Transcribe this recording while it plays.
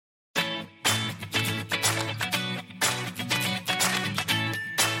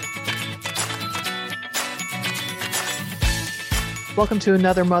Welcome to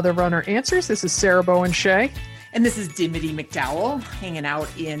another Mother Runner Answers. This is Sarah Bowen Shea. And this is Dimity McDowell hanging out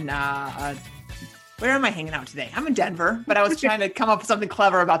in, where am I hanging out today? I'm in Denver, but I was trying to come up with something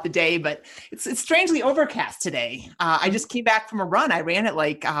clever about the day, but it's strangely overcast today. I just came back from a run. I ran at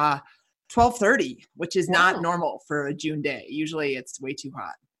like 12:30, which is not normal for a June day. Usually it's way too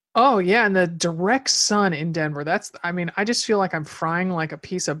hot. Oh, yeah, and the direct sun in Denver. I just feel like I'm frying like a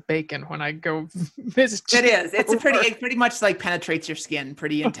piece of bacon when I go visit. It is. It pretty much like penetrates your skin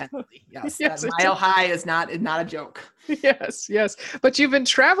pretty intensely. Yes. Yes, that mile high is not a joke. Yes. But you've been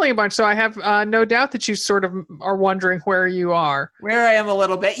traveling a bunch, so I have no doubt that you sort of are wondering where you are. Where I am a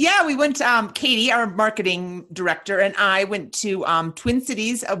little bit. Yeah, we went, Katie, our marketing director, and I went to Twin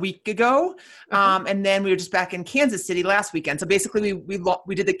Cities a week ago. And then we were just back in Kansas City last weekend. So basically we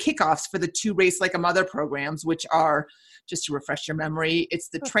did the kickoffs for the two Race Like a Mother programs, which are, just to refresh your memory, it's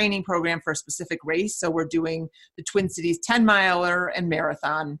the training program for a specific race. So we're doing the Twin Cities 10-miler and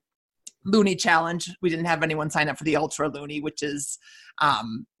marathon. Looney Challenge. We didn't have anyone sign up for the Ultra Looney, which is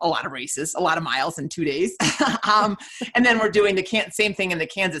a lot of races, a lot of miles in 2 days. And then we're doing the same thing in the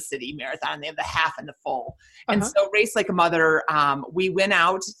Kansas City Marathon. They have the half and the full. And so Race Like a Mother, we went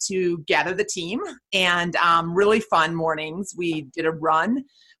out to gather the team and really fun mornings. We did a run.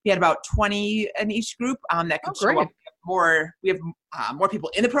 We had about 20 in each group that could show up. We have more people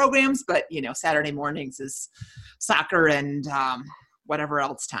in the programs, but Saturday mornings is soccer and whatever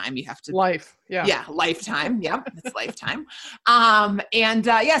else time you have to lifetime. Yep. It's lifetime.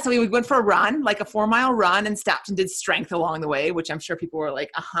 So we went for a run, like a 4-mile run, and stopped and did strength along the way, which I'm sure people were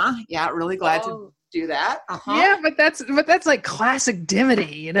like, really glad to do that. Yeah, but that's like classic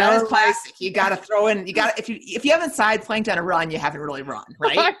Dimity, That is classic. You got to throw in, if you haven't side planked on a run, you haven't really run,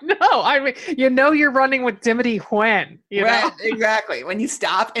 right? I know. I mean, you're running with Dimity when, Right, exactly. When you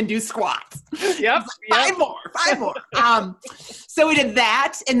stop and do squats. Yep. Five more. So we did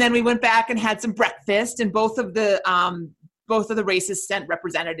that, and then we went back and had some breakfast, and both of the races sent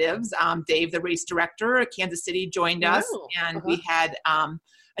representatives. Dave, the race director at Kansas City, joined us, and we had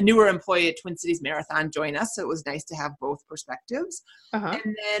a newer employee at Twin Cities Marathon join us. So it was nice to have both perspectives.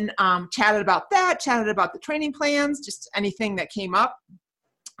 And then chatted about the training plans, just anything that came up.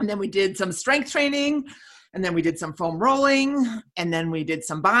 And then we did some strength training, and then we did some foam rolling, and then we did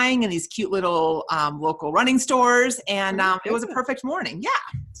some buying in these cute little local running stores. And it was a perfect morning. Yeah.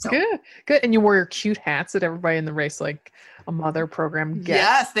 So. Good. And you wore your cute hats that everybody in the Race Like a Mother program gets.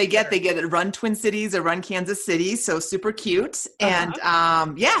 Yes, they get it. Run Twin Cities or Run Kansas City. So super cute. And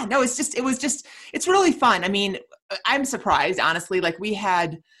it's really fun. I mean, I'm surprised, honestly. Like we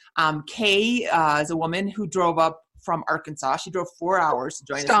had Kay as a woman who drove up from Arkansas. She drove 4 hours to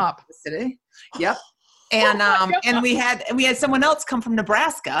join us in Kansas City. Yep. And and we had someone else come from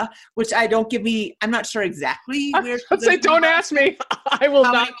Nebraska, which I'm not sure exactly where. Don't ask me. I will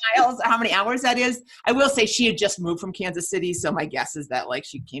not. Many miles, how many hours that is. I will say she had just moved from Kansas City, so my guess is that like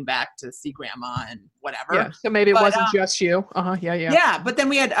she came back to see grandma and whatever. Yeah, so maybe it wasn't just you. Yeah. Yeah, but then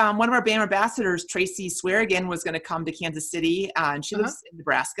we had one of our BAM ambassadors, Tracy Swearigan, was going to come to Kansas City, and she lives in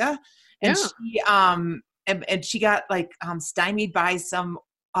Nebraska, and she and she got like stymied by some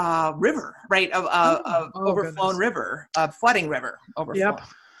river, right? Overflown river, flooding river overflow.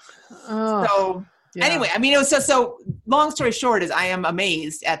 Yep. Anyway, I mean, it was so long story short is I am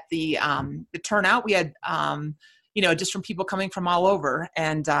amazed at the turnout. We had, just from people coming from all over,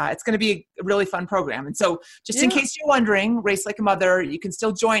 and it's going to be a really fun program. And so just in case you're wondering, Race Like a Mother, you can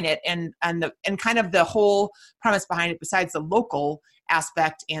still join it. And kind of the whole premise behind it, besides the local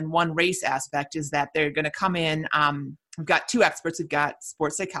aspect and one race aspect, is that they're going to come in. We've got two experts. We've got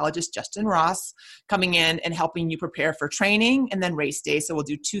sports psychologist Justin Ross coming in and helping you prepare for training and then race day. So we'll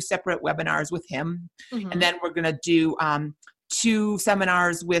do 2 separate webinars with him. And then we're going to do 2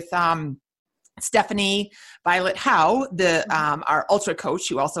 seminars with Stephanie Violet Howe, our ultra coach,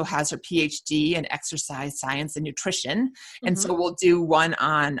 who also has her PhD in exercise science and nutrition. And so we'll do one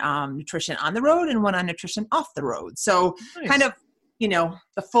on nutrition on the road and one on nutrition off the road. So kind of,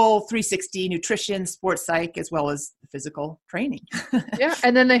 the full 360 nutrition, sports psych, as well as physical training. Yeah.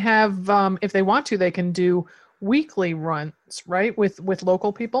 And then they have, if they want to, they can do weekly runs, right? With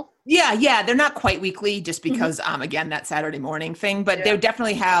local people. Yeah. They're not quite weekly just because, again, that Saturday morning thing, but they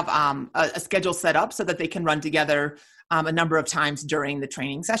definitely have a schedule set up so that they can run together a number of times during the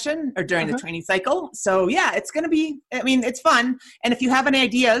training session or during the training cycle. So it's going to be, it's fun. And if you have any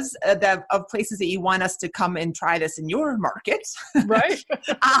ideas of places that you want us to come and try this in your market, right?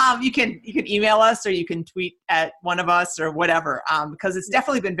 you can email us or you can tweet at one of us or whatever, because it's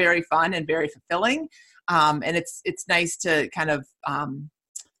definitely been very fun and very fulfilling. And it's nice to kind of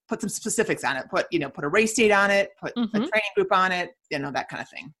put some specifics on it. Put a race date on it, put a training group on it, that kind of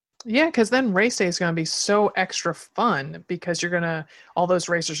thing. Yeah, because then race day is going to be so extra fun because all those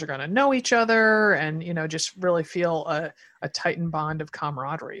racers are going to know each other and, just really feel a tightened bond of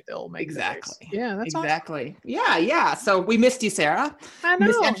camaraderie they'll make. Exactly. Yeah, that's exactly. Awesome. Yeah. So we missed you, Sarah. I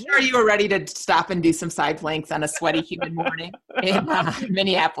know. I'm sure you were ready to stop and do some side flanks on a sweaty, humid morning in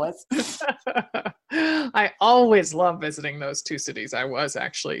Minneapolis. I always love visiting those two cities. I was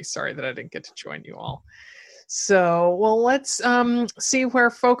actually sorry that I didn't get to join you all. So, well, let's see where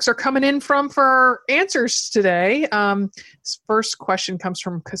folks are coming in from for our answers today. This first question comes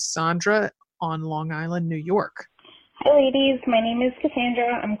from Cassandra on Long Island, New York. Hi, ladies. My name is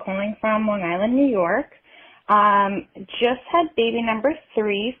Cassandra. I'm calling from Long Island, New York. Just had baby number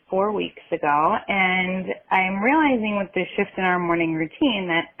 3 4 weeks ago, and I'm realizing with the shift in our morning routine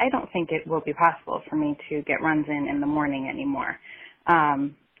that I don't think it will be possible for me to get runs in the morning anymore.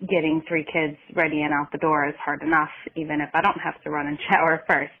 Getting 3 kids ready and out the door is hard enough, even if I don't have to run and shower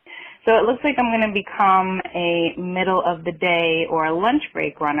first. So it looks like I'm going to become a middle of the day or a lunch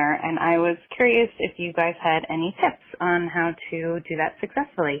break runner, and I was curious if you guys had any tips on how to do that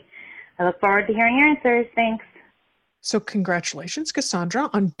successfully. I look forward to hearing your answers. Thanks. So congratulations, Cassandra,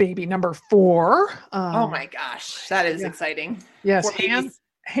 on baby number 4. Oh my gosh, that is exciting. Yes,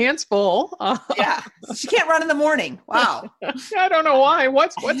 hands full. Yeah, she can't run in the morning. Wow. I don't know why.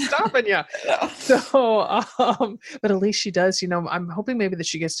 What's stopping you? So, but at least she does. I'm hoping maybe that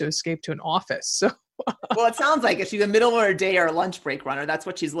she gets to escape to an office. So. Well, it sounds like if she's a middle of her day or a lunch break runner, that's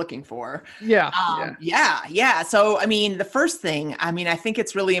what she's looking for. Yeah. So, the first thing, I think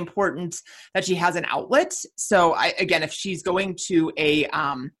it's really important that she has an outlet. So if she's going to a,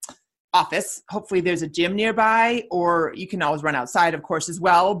 office, hopefully there's a gym nearby, or you can always run outside, of course, as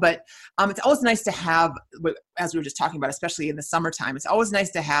well. But it's always nice to have, as we were just talking about, especially in the summertime, it's always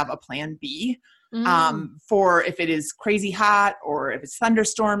nice to have a plan B for if it is crazy hot or if it's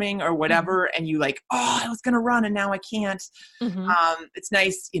thunderstorming or whatever, and you I was going to run and now I can't. It's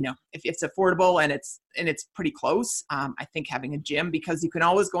nice, if it's affordable and it's pretty close. I think having a gym, because you can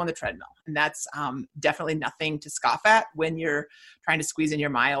always go on the treadmill, and that's definitely nothing to scoff at when you're trying to squeeze in your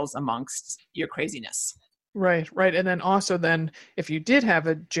miles amongst your craziness. Right. And then also if you did have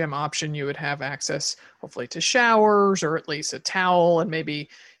a gym option, you would have access hopefully to showers, or at least a towel, and maybe,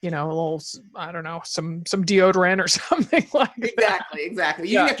 a little, I don't know, some deodorant or something like that. Exactly.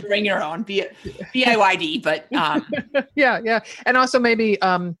 You have to bring your own BYD, but yeah. And also maybe,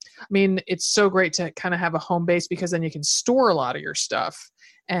 it's so great to kind of have a home base, because then you can store a lot of your stuff.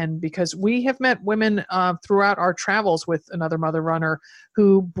 And because we have met women throughout our travels with another mother runner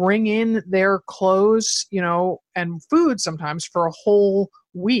who bring in their clothes, and food sometimes for a whole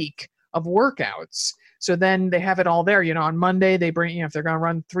week of workouts. So then they have it all there. On Monday they bring, if they're going to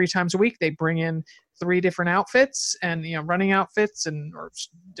run 3 times a week, they bring in 3 different outfits and, running outfits or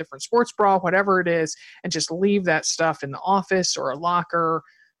different sports bra, whatever it is, and just leave that stuff in the office or a locker,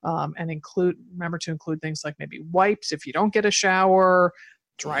 and remember to include things like maybe wipes if you don't get a shower,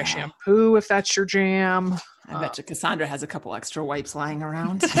 dry shampoo if that's your jam. I bet you Cassandra has a couple extra wipes lying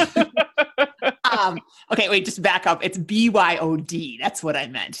around. Okay, wait, just back up. It's BYOD. That's what I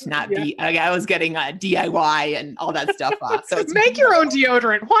meant, not B. I was getting DIY and all that stuff. So it's make your own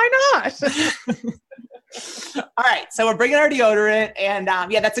deodorant. Why not? All right, so we're bringing our deodorant, and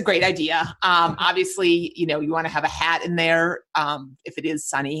that's a great idea. Obviously, you want to have a hat in there if it is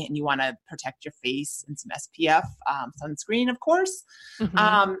sunny, and you want to protect your face, and some SPF sunscreen, of course.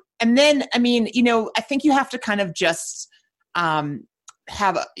 And then, I think you have to kind of just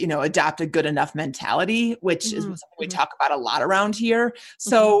have adopt a good enough mentality, which is something we talk about a lot around here.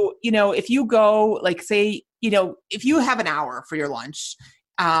 So, if you go, say, if you have an hour for your lunch,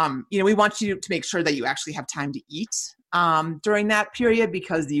 we want you to make sure that you actually have time to eat during that period,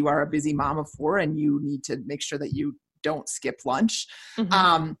 because you are a busy mom of 4 and you need to make sure that you don't skip lunch.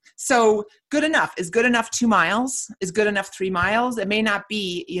 So good enough is good enough. 2 miles is good enough. 3 miles. It may not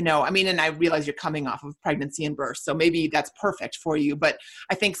be, and I realize you're coming off of pregnancy and birth, so maybe that's perfect for you. But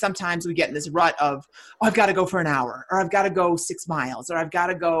I think sometimes we get in this rut of, I've got to go for an hour, or I've got to go 6 miles, or I've got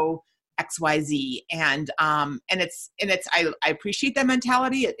to go XYZ. And I appreciate that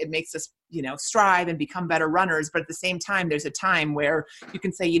mentality. It makes us, strive and become better runners. But at the same time, there's a time where you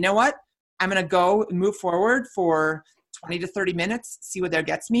can say, you know what, I'm going to go and move forward for 20 to 30 minutes, see what there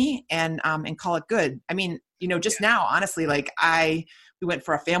gets me, and call it good. Now, honestly, we went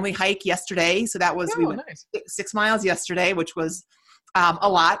for a family hike yesterday. So that was, we went 6 miles yesterday, which was a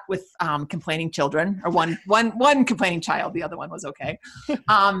lot with complaining children, or one complaining child. The other one was okay.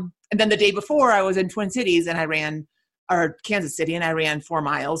 And then the day before, I was in Twin Cities and I ran or Kansas City, and I ran 4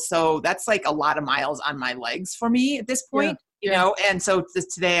 miles. So that's like a lot of miles on my legs for me at this point, you know? And so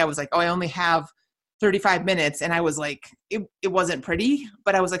today I was like, oh, I only have 35 minutes. And I was like, it wasn't pretty,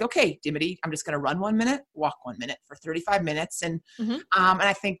 but I was like, okay, Dimity, I'm just going to run 1 minute, walk 1 minute for 35 minutes. And, and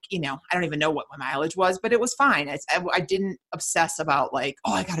I think, you know, I don't even know what my mileage was, but it was fine. I didn't obsess about like,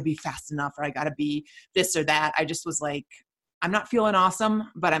 oh, I got to be fast enough, or I got to be this or that. I just was like, I'm not feeling awesome,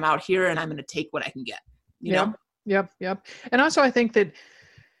 but I'm out here and I'm going to take what I can get, you know? Yep. And also I think that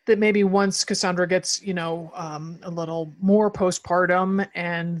maybe once Cassandra gets, you know, a little more postpartum,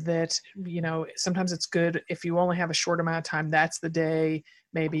 and that, you know, sometimes it's good if you only have a short amount of time, that's the day,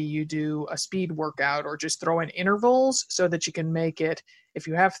 maybe you do a speed workout or just throw in intervals so that you can make it, if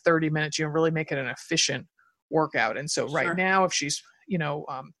you have 30 minutes, you can really make it an efficient workout. And so right now, if she's, you know,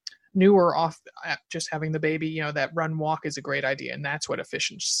 newer off just having the baby, you know, that run walk is a great idea. And that's what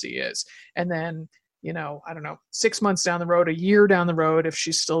efficiency is. And then, you know, I don't know, 6 months down the road, a year down the road, if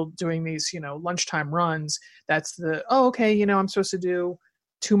she's still doing these, you know, lunchtime runs, that's okay, you know, I'm supposed to do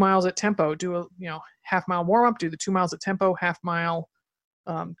 2 miles at tempo, do a, you know, half mile warm up, do the 2 miles at tempo, half mile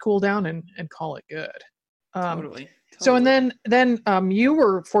cool down, and call it good. Totally. So, and then you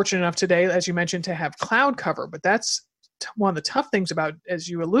were fortunate enough today, as you mentioned, to have cloud cover, but that's one of the tough things about, as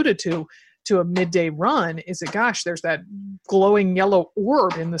you alluded to a midday run, is that, gosh, there's that glowing yellow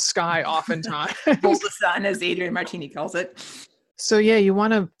orb in the sky oftentimes. Bolt the sun, as Adrienne Martini calls it. So yeah, you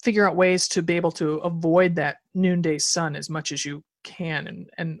want to figure out ways to be able to avoid that noonday sun as much as you can.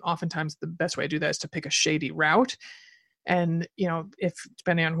 And oftentimes the best way to do that is to pick a shady route. And, you know, if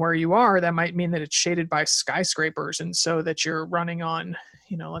depending on where you are, that might mean that it's shaded by skyscrapers. And so that you're running on,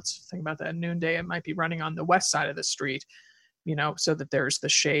 you know, let's think about that noonday, it might be running on the west side of the street, you know, so that there's the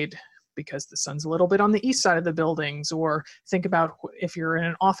shade because the sun's a little bit on the east side of the buildings. Or think about if you're in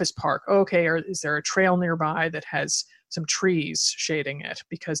an office park, okay, or is there a trail nearby that has some trees shading it?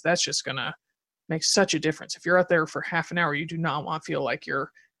 Because that's just going to make such a difference. If you're out there for half an hour, you do not want to feel like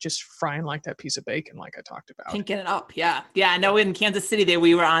you're just frying like that piece of bacon, like I talked about. Pinking it up. Yeah. I know in Kansas City,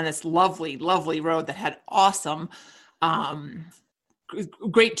 we were on this lovely, lovely road that had awesome,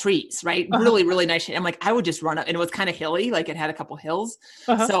 great trees, right? Really, really nice. I'm like, I would just run up, and it was kind of hilly, like it had a couple hills.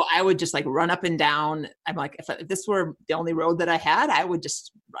 So I would just like run up and down. I'm like, if this were the only road that I had, I would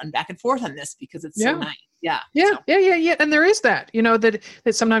just run back and forth on this because it's so nice. Yeah. And there is that, you know, that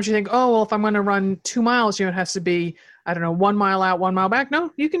sometimes you think, oh, well, if I'm going to run 2 miles, you know, it has to be, I don't know, 1 mile out, 1 mile back.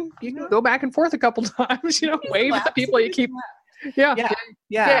 No, you can go back and forth a couple times, you know, wave at the people you keep.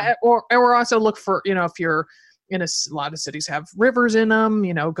 Yeah. Or also look for, you know, if you're in a lot of cities have rivers in them,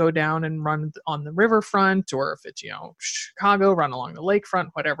 you know, go down and run on the riverfront, or if it's, you know, Chicago, run along the lakefront,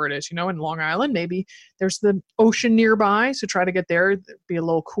 whatever it is, you know. In Long Island, maybe there's the ocean nearby, so try to get there, be a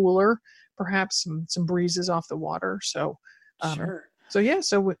little cooler, perhaps some breezes off the water. So,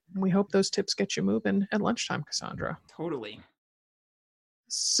 so we hope those tips get you moving at lunchtime, Cassandra. Totally.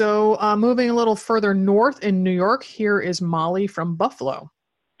 So moving a little further north in New York, here is Molly from Buffalo.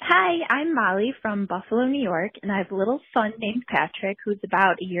 Hi, I'm Molly from Buffalo, New York, and I have a little son named Patrick who's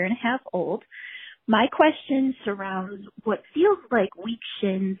about 1.5 years old. My question surrounds what feels like weak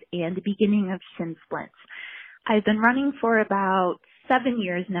shins and the beginning of shin splints. I've been running for about 7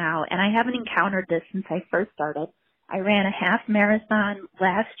 years now, and I haven't encountered this since I first started. I ran a half marathon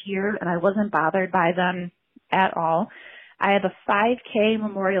last year, and I wasn't bothered by them at all. I have a 5K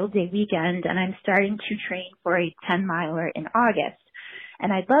Memorial Day weekend, and I'm starting to train for a 10-miler in August.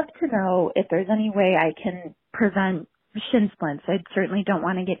 And I'd love to know if there's any way I can prevent shin splints. I certainly don't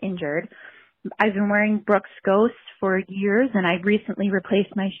want to get injured. I've been wearing Brooks Ghost for years, and I recently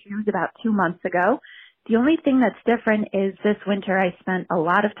replaced my shoes about 2 months ago. The only thing that's different is this winter I spent a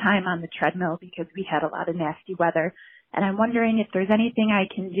lot of time on the treadmill because we had a lot of nasty weather. And I'm wondering if there's anything I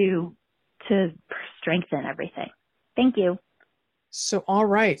can do to strengthen everything. Thank you. So, all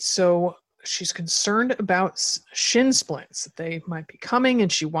right. So she's concerned about shin splints, that they might be coming,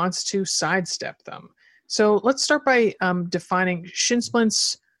 and she wants to sidestep them. So let's start by defining shin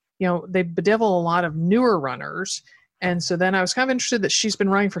splints. You know, they bedevil a lot of newer runners. And so then I was kind of interested that she's been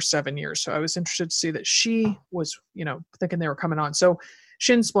running for 7 years. So I was interested to see that she was, you know, thinking they were coming on. So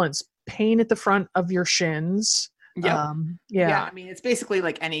shin splints, pain at the front of your shins. Yeah. I mean, it's basically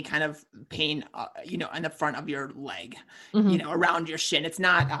like any kind of pain, you know, in the front of your leg, you know, around your shin. It's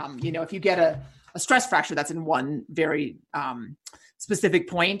not, you know, if you get a stress fracture, that's in one very specific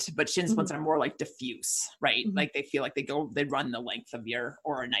point, but shin splints are more like diffuse, right? Like they feel like they run the length of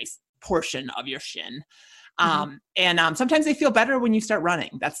or a nice portion of your shin. And sometimes they feel better when you start running.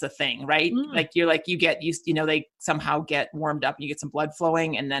 That's the thing, right? Mm. You get used, they somehow get warmed up, you get some blood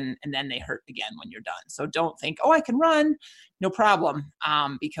flowing, and then they hurt again when you're done. So don't think, oh, I can run, no problem.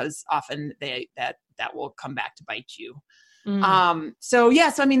 Because often that will come back to bite you. So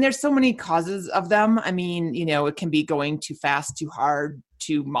I mean, there's so many causes of them. I mean, it can be going too fast, too hard,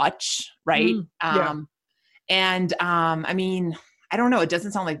 too much, right? Yeah. And I mean, I don't know. It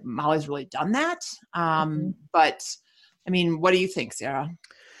doesn't sound like Molly's really done that. But I mean, what do you think, Sarah?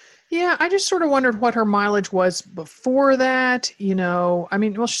 Yeah, I just sort of wondered what her mileage was before that. I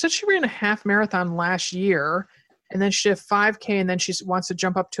mean, well, she said she ran a half marathon last year, and then she did a 5K, and then she wants to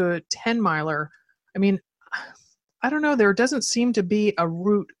jump up to a 10 miler. I mean, I don't know. There doesn't seem to be a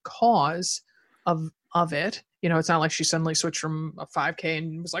root cause of it. It's not like she suddenly switched from a 5K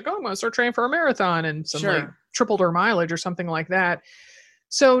and was like, oh, I'm going to start training for a marathon and suddenly tripled her mileage or something like that.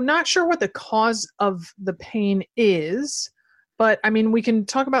 So not sure what the cause of the pain is, but I mean, we can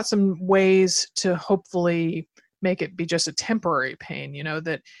talk about some ways to hopefully make it be just a temporary pain,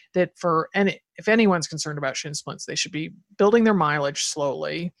 that if anyone's concerned about shin splints, they should be building their mileage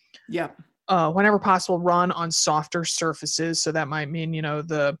slowly. Yeah. Whenever possible, run on softer surfaces. So that might mean,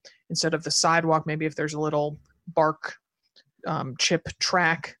 instead of the sidewalk, maybe if there's a little bark chip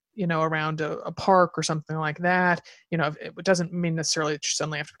track, around a park or something like that. It doesn't mean necessarily that you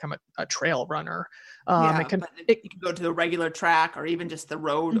suddenly have to become a trail runner. You can go to the regular track or even just the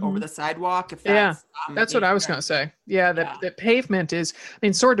road over the sidewalk. If that's, that's what I was going to say. Yeah, the pavement is, I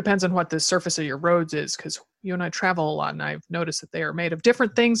mean, sort of depends on what the surface of your roads is, because you and I travel a lot, and I've noticed that they are made of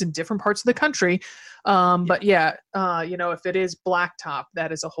different things in different parts of the country. But if it is blacktop,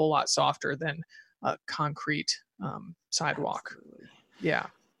 that is a whole lot softer than a concrete sidewalk. Absolutely. Yeah.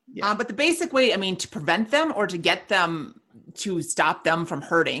 But the basic way, I mean, to prevent them or to get them, to stop them from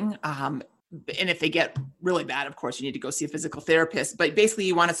hurting, and if they get really bad, of course, you need to go see a physical therapist. But basically,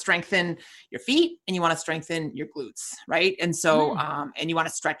 you want to strengthen your feet and you want to strengthen your glutes, right? And so, and you want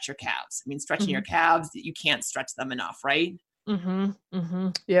to stretch your calves. I mean, stretching your calves, you can't stretch them enough, right?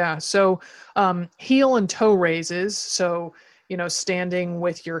 Yeah. So heel and toe raises. So, standing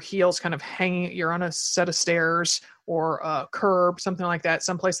with your heels kind of hanging, you're on a set of stairs or a curb, something like that,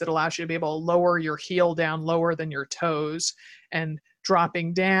 someplace that allows you to be able to lower your heel down lower than your toes, and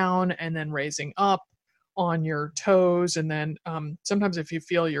dropping down and then raising up on your toes. And then sometimes if you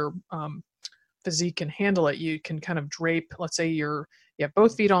feel your physique can handle it, you can kind of drape, let's say you have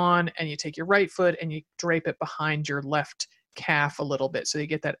both feet on and you take your right foot and you drape it behind your left calf a little bit. So you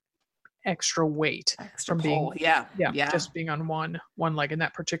get that extra weight from being just being on one leg, and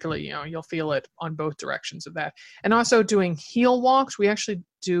that particularly you'll feel it on both directions of that. And also doing heel walks, we actually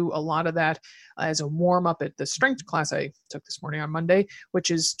do a lot of that as a warm up at the strength class I took this morning on Monday, which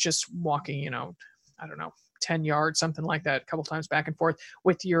is just walking 10 yards, something like that, a couple times back and forth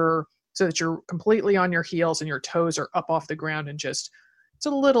so that you're completely on your heels and your toes are up off the ground, and just it's a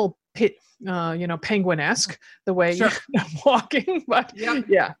little penguin-esque the way you're walking, but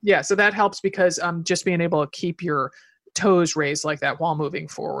yeah. So that helps because just being able to keep your toes raised like that while moving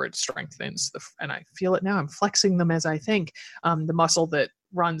forward strengthens and I feel it now. I'm flexing them as I think, the muscle that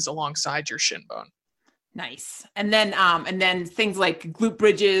runs alongside your shin bone. Nice. And then things like glute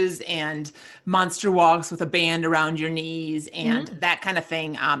bridges and monster walks with a band around your knees and that kind of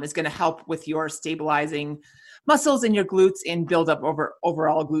thing is going to help with your stabilizing muscles in your glutes and build up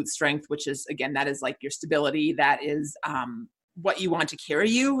overall glute strength, which is, again, that is like your stability. That is what you want to carry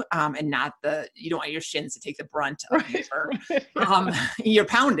you, and not you don't want your shins to take the brunt of your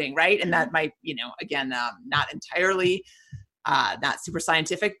pounding, right? And that might, again, not entirely, not super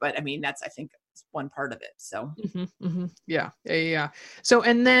scientific, but I mean, that's, I think, one part of it. So yeah. So,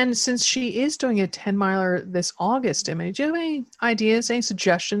 and then since she is doing a 10 miler this August, I mean, do you have any ideas, any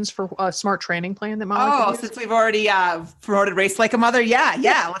suggestions for a smart training plan that Molly since we've already promoted Race Like a Mother,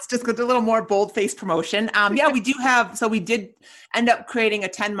 let's just go to a little more bold-faced promotion. We do have, so we did end up creating a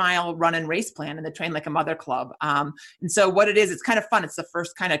 10-mile run and race plan in the Train Like a Mother Club. And so what it is, it's kind of fun. It's the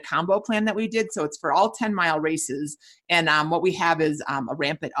first kind of combo plan that we did. So it's for all 10-mile races. And what we have is a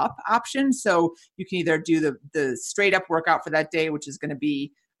ramp it up option. So you can either do the straight up workout for that day, which is going to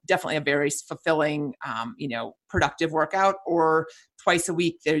be definitely a very fulfilling, productive workout, or twice a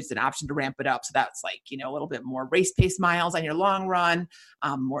week, there's an option to ramp it up. So that's like, a little bit more race pace miles on your long run,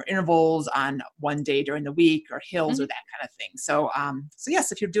 more intervals on one day during the week, or hills or that kind of thing. So,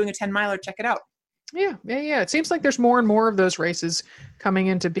 yes, if you're doing a 10 miler, check it out. Yeah. It seems like there's more and more of those races coming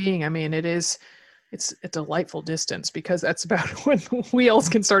into being. I mean, it's a delightful distance because that's about when the wheels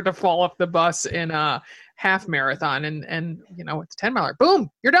can start to fall off the bus in a half marathon, and with the 10 miler, boom,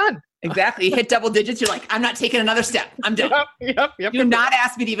 you're done. Exactly. You hit double digits. You're like, I'm not taking another step. I'm done. Yep. Do not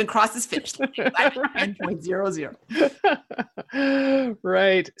ask me to even cross this finish line. I'm at 10.00.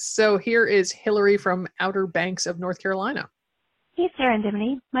 Right. So here is Hillary from Outer Banks of North Carolina. Hey,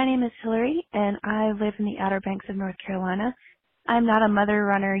 Serendipity. My name is Hillary, and I live in the Outer Banks of North Carolina. I'm not a mother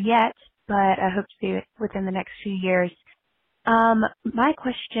runner yet, but I hope to be within the next few years. My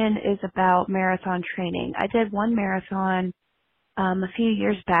question is about marathon training. I did one marathon a few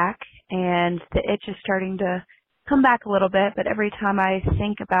years back, and the itch is starting to come back a little bit, but every time I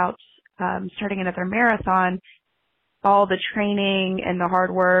think about starting another marathon, all the training and the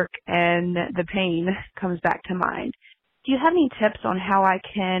hard work and the pain comes back to mind. Do you have any tips on how I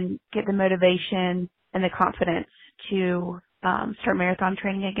can get the motivation and the confidence to start marathon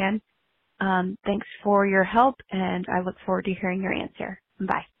training again? Thanks for your help, and I look forward to hearing your answer.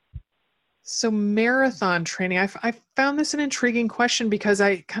 Bye. So marathon training, I found this an intriguing question because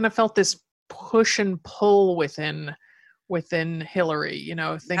I kind of felt this push and pull within Hillary,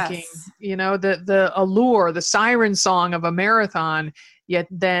 thinking, Yes. The allure, the siren song of a marathon, yet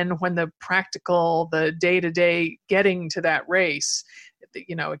then when the practical, the day-to-day getting to that race,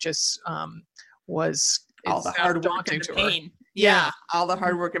 it just was All the hard work and the pain. Yeah. All the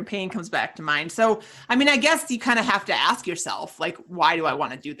hard work and pain comes back to mind. So, I mean, I guess you kind of have to ask yourself, like, why do I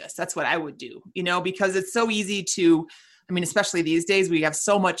want to do this? That's what I would do, because it's so easy to, especially these days, we have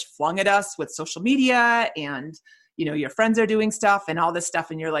so much flung at us with social media and, your friends are doing stuff and all this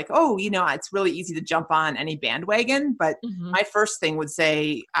stuff. And you're like, oh, it's really easy to jump on any bandwagon. But my first thing would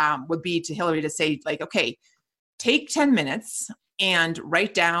be to Hillary to say, like, okay, take 10 minutes and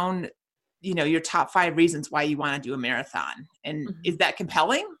write down your top 5 reasons why you want to do a marathon. And is that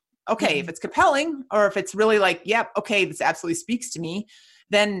compelling? Okay. If it's compelling, or if it's really like, yep, okay, this absolutely speaks to me,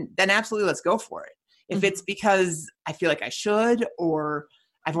 then absolutely let's go for it. If it's because I feel like I should, or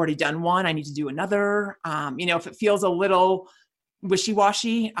I've already done one, I need to do another. If it feels a little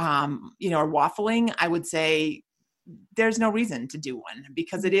wishy-washy, or waffling, I would say there's no reason to do one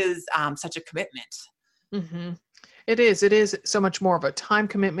because it is such a commitment. Mm-hmm. It is so much more of a time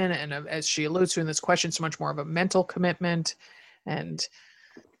commitment. And as she alludes to in this question, so much more of a mental commitment. And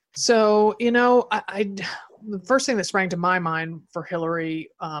so, the first thing that sprang to my mind for Hillary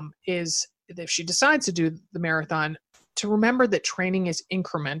is if she decides to do the marathon, to remember that training is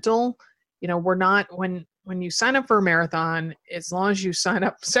incremental. We're not, when you sign up for a marathon, as long as you sign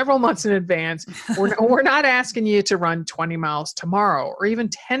up several months in advance, we're not asking you to run 20 miles tomorrow or even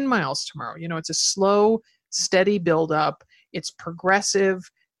 10 miles tomorrow. It's a slow, steady build up. It's progressive,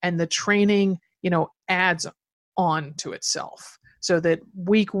 and the training, adds on to itself, so that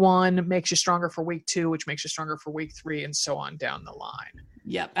week 1 makes you stronger for week 2, which makes you stronger for week 3, and so on down the line.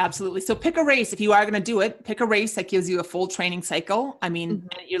 Yep, absolutely. So pick a race. If you are going to do it, pick a race that gives you a full training cycle.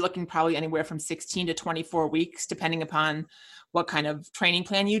 You're looking probably anywhere from 16 to 24 weeks, depending upon what kind of training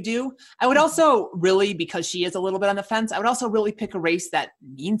plan you do. I would also really, because she is a little bit on the fence, I would also really pick a race that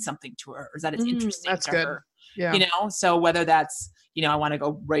means something to her, or that it's interesting to her. Yeah. So whether that's, I want to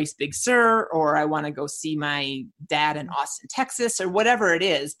go race Big Sur, or I want to go see my dad in Austin, Texas, or whatever it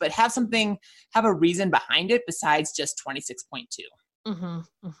is, but have a reason behind it besides just 26.2.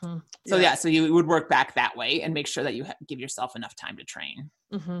 So you would work back that way and make sure that you give yourself enough time to train.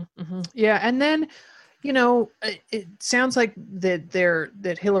 Yeah. And then, it sounds like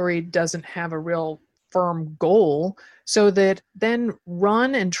that Hillary doesn't have a real firm goal, so that then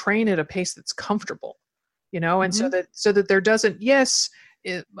run and train at a pace that's comfortable, and so that there doesn't,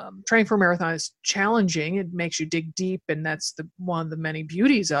 training for a marathon is challenging. It makes you dig deep, and that's one of the many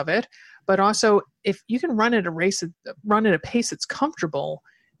beauties of it. But also, if you can run at a pace that's comfortable,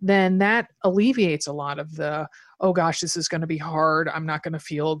 then that alleviates a lot of the, oh gosh, this is going to be hard, I'm not going to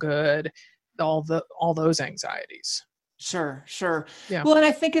feel good, all those anxieties. Sure. Yeah. Well, and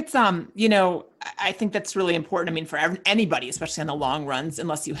I think it's, I think that's really important. For anybody, especially on the long runs,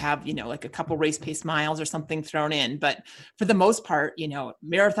 unless you have, like a couple race pace miles or something thrown in. But for the most part,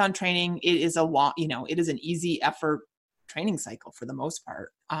 marathon training, it is it is an easy effort training cycle for the most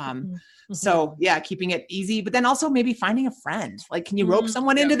part. So yeah, keeping it easy, but then also maybe finding a friend. Like, can you rope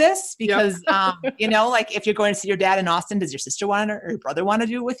someone into this? Because, like if you're going to see your dad in Austin, does your sister want to, or your brother want to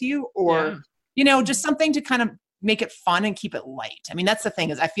do it with you? Or, just something to kind of make it fun and keep it light. That's the thing,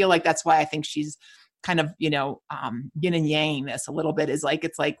 is I feel like that's why I think she's kind of, yin and yang this a little bit, is like,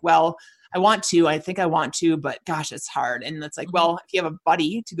 it's like, well, I think I want to, but gosh, it's hard. And it's like, well, if you have a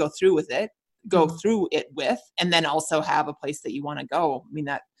buddy to go through with it, and then also have a place that you want to go.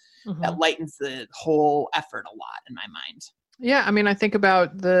 That lightens the whole effort a lot in my mind. Yeah, I mean, I think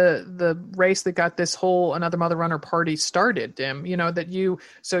about the race that got this whole Another Mother Runner party started, Dim. That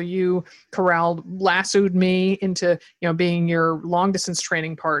you corralled, lassoed me into, being your long distance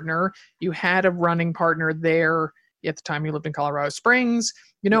training partner. You had a running partner there at the time you lived in Colorado Springs,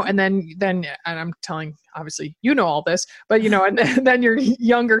 Yeah. and then and I'm telling, obviously, all this, but and then your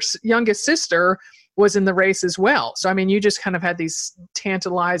youngest sister was in the race as well. So I mean, you just kind of had these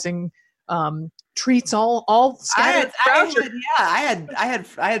tantalizing treats all scattered. I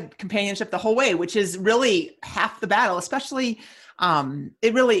had companionship the whole way, which is really half the battle, especially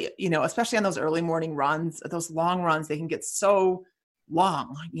it really, especially on those early morning runs, those long runs, they can get so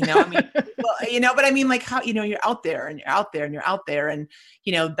long, I mean, well, but I mean, like how, you're out there and you're out there and you're out there and,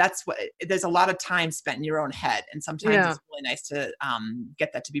 that's what, there's a lot of time spent in your own head. And sometimes it's really nice to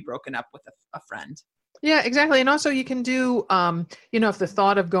get that to be broken up with a friend. Yeah, exactly. And also you can do, if the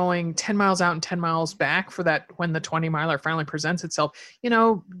thought of going 10 miles out and 10 miles back for that, when the 20 miler finally presents itself,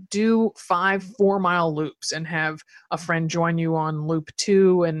 do 5 4-mile loops and have a friend join you on loop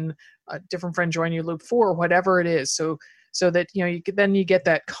 2 and a different friend join you loop 4, whatever it is. So that, you get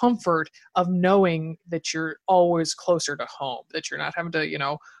that comfort of knowing that you're always closer to home, that you're not having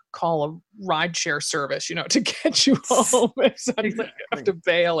to, call a rideshare service, to get you home if suddenly you have to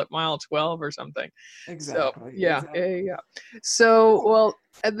bail at mile 12 or something. Exactly. So, yeah. So, well,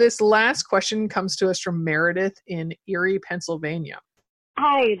 this last question comes to us from Meredith in Erie, Pennsylvania.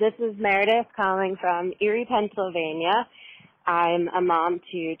 Hi, this is Meredith calling from Erie, Pennsylvania. I'm a mom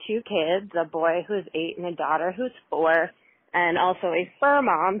to 2 kids, a boy who's 8 and a daughter who's 4, and also a fur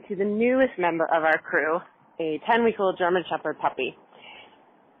mom to the newest member of our crew, a 10-week-old German Shepherd puppy.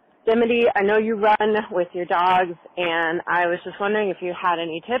 Dimity, I know you run with your dogs, and I was just wondering if you had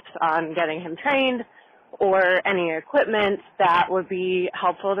any tips on getting him trained or any equipment that would be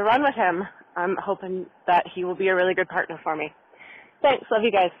helpful to run with him. I'm hoping that he will be a really good partner for me. Thanks. Love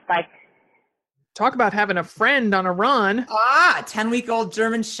you guys. Bye. Talk about having a friend on a run. 10-week-old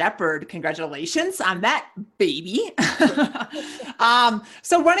German Shepherd. Congratulations on that, baby.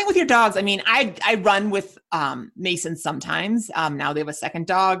 So running with your dogs, I mean, I run with Mason sometimes. Now they have a second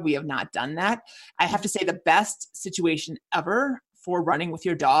dog. We have not done that. I have to say the best situation ever for running with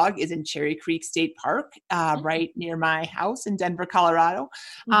your dog is in Cherry Creek State Park, right near my house in Denver, Colorado.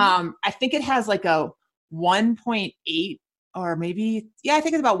 I think it has like a 1.8 or maybe, I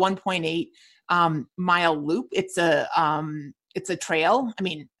think it's about 1.8 mile loop. It's a trail. I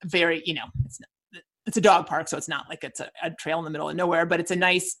mean, very, it's a dog park, so it's not like it's a trail in the middle of nowhere, but it's a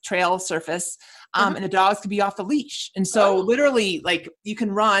nice trail surface. And the dogs could be off the leash. And so literally, like, you can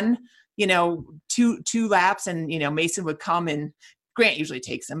run, two laps, and, Mason would come, and Grant usually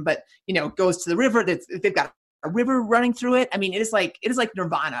takes him, but, goes to the river. They've got a river running through it. I mean, it is like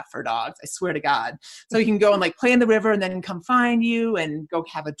nirvana for dogs. I swear to God. So you can go and like play in the river and then come find you and go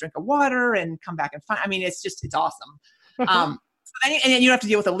have a drink of water and come back and find. I mean, it's awesome. And then you don't have to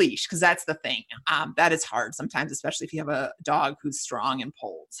deal with a leash, because that's the thing. That is hard sometimes, especially if you have a dog who's strong and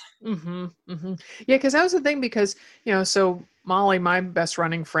pulls. Yeah, because that was the thing, because, so Molly, my best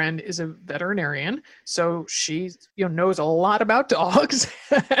running friend, is a veterinarian. So she, knows a lot about dogs.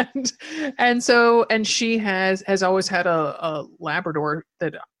 and she has always had a Labrador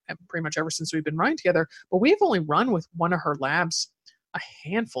that pretty much ever since we've been running together. But we've only run with one of her labs a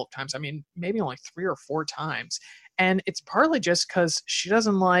handful of times. I mean, maybe only 3 or 4 times. And it's partly just because she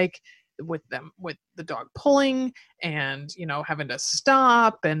doesn't like with the dog pulling and, having to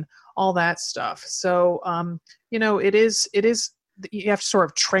stop and all that stuff. So, it is, you have to sort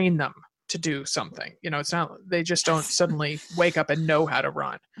of train them to do something. It's not, they just don't suddenly wake up and know how to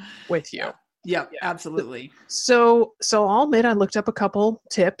run with you. Yeah, absolutely. So I'll admit, I looked up a couple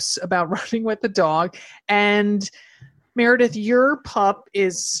tips about running with the dog, and Meredith, your pup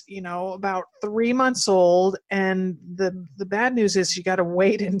is, about 3 months old, and the bad news is you got to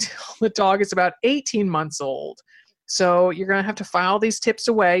wait until the dog is about 18 months old. So you're going to have to file these tips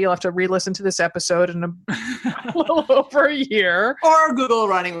away. You'll have to re-listen to this episode in a little over a year. Or Google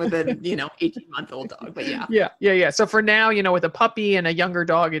running with an, 18-month-old dog, but yeah. Yeah. So for now, with a puppy and a younger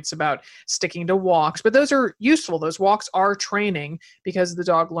dog, it's about sticking to walks. But those are useful. Those walks are training, because the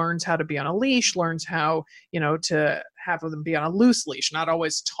dog learns how to be on a leash, learns how, to have them be on a loose leash, not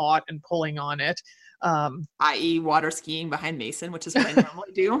always taut and pulling on it. I.e. water skiing behind Mason, which is what I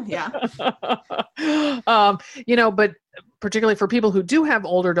normally do. Yeah. But particularly for people who do have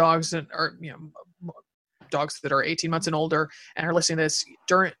older dogs or dogs that are 18 months and older and are listening to this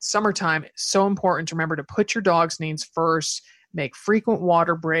during summertime, it's so important to remember to put your dog's needs first, make frequent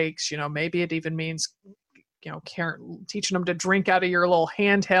water breaks. Maybe it even means teaching them to drink out of your little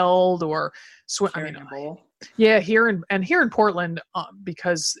handheld or swim. Yeah, here in Portland,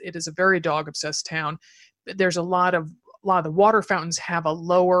 because it is a very dog obsessed town, there's a lot of the water fountains have a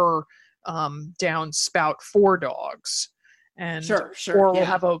lower down spout for dogs. And sure, or we'll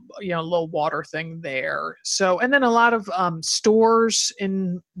have a little water thing there. So, and then a lot of stores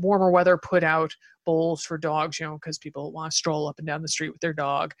in warmer weather put out bowls for dogs, because people want to stroll up and down the street with their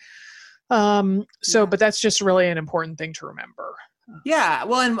dog. But that's just really an important thing to remember. Yeah.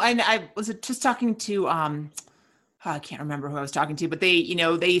 Well, and I was just talking to, I can't remember who I was talking to, but they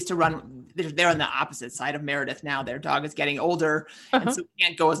used to run, they're on the opposite side of Meredith now. Their dog is getting older and so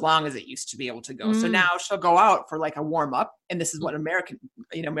can't go as long as it used to be able to go. So now she'll go out for like a warm up. And this is what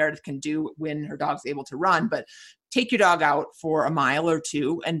Meredith can do when her dog's able to run, but take your dog out for a mile or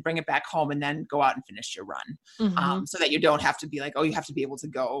two and bring it back home and then go out and finish your run. So that you don't have to be like, oh, you have to be able to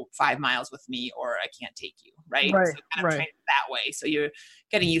go 5 miles with me or I can't take you. Right. So kind of train it that way. So you're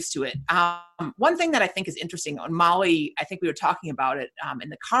getting used to it. One thing that I think is interesting on Molly, I think we were talking about it in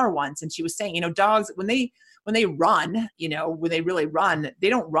the car once, and she was saying, dogs, when they run, when they really run, they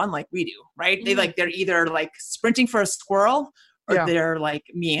don't run like we do. Right. They're either like sprinting for a squirrel or they're like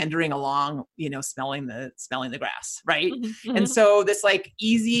meandering along, smelling the grass. Right. And so this like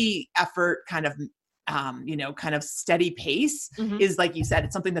easy effort kind of, kind of steady pace is, like you said,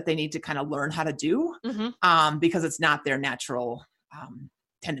 it's something that they need to kind of learn how to do because it's not their natural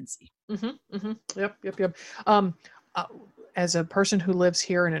tendency. Yep. As a person who lives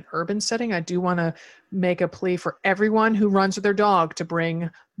here in an urban setting, I do want to make a plea for everyone who runs with their dog to bring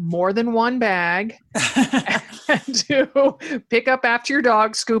more than one bag and to pick up after your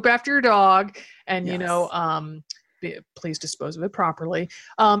dog, scoop after your dog, and, please dispose of it properly.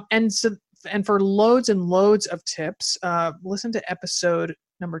 And for loads and loads of tips, listen to episode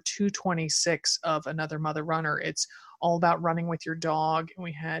number 226 of Another Mother Runner. It's all about running with your dog. And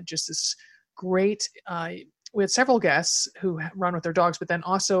we had just this great, we had several guests who run with their dogs, but then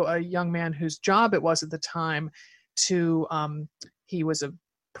also a young man whose job it was at the time he was a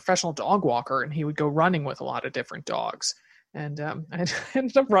professional dog walker and he would go running with a lot of different dogs. And I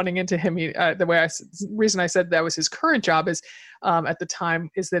ended up running into him. Reason I said that was his current job is at the time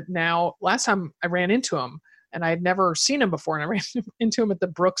is that last time I ran into him and I had never seen him before, and I ran into him at the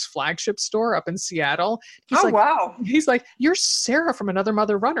Brooks flagship store up in Seattle. Wow. He's like, "You're Sarah from Another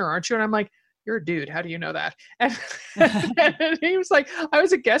Mother Runner, aren't you?" And I'm like, "You're a dude. How do you know that?" And he was like, "I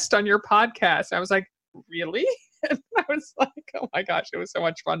was a guest on your podcast." I was like, "Really?" And I was like, "Oh my gosh, it was so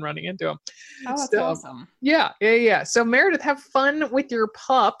much fun running into him." Oh, that's awesome. Yeah. So Meredith, have fun with your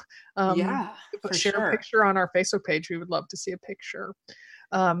pup. Share a picture on our Facebook page. We would love to see a picture.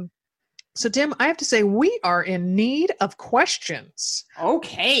 So Tim, I have to say we are in need of questions.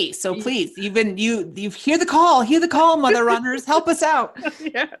 Okay. So please, you hear the call, Mother Runners, help us out.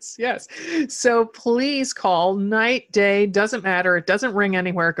 Yes. So please call, night, day, doesn't matter. It doesn't ring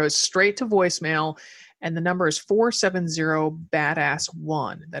anywhere. It goes straight to voicemail. And the number is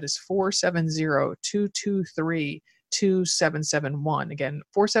 470-BADASS-1. That is 470-223-2771. Again,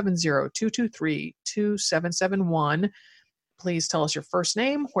 470-223-2771. Please tell us your first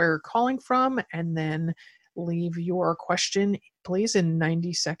name, where you're calling from, and then leave your question, please, in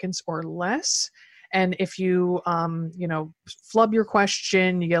 90 seconds or less. And if you, flub your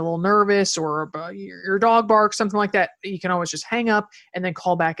question, you get a little nervous or your dog barks, something like that, you can always just hang up and then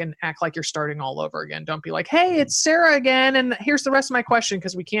call back and act like you're starting all over again. Don't be like, "Hey, it's Sarah again, and here's the rest of my question,"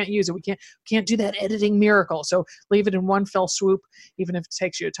 because we can't use it. We can't do that editing miracle. So leave it in one fell swoop, even if it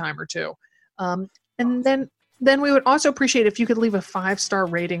takes you a time or two. And then we would also appreciate if you could leave a 5-star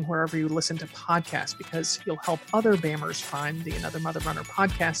rating wherever you listen to podcasts, because you'll help other BAMers find the Another Mother Runner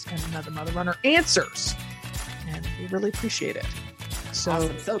podcast and Another Mother Runner answers. And we really appreciate it. So,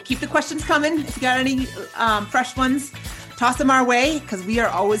 awesome. So keep the questions coming. If you got any fresh ones, toss them our way, because we are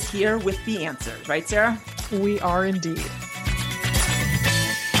always here with the answers. Right, Sarah? We are indeed.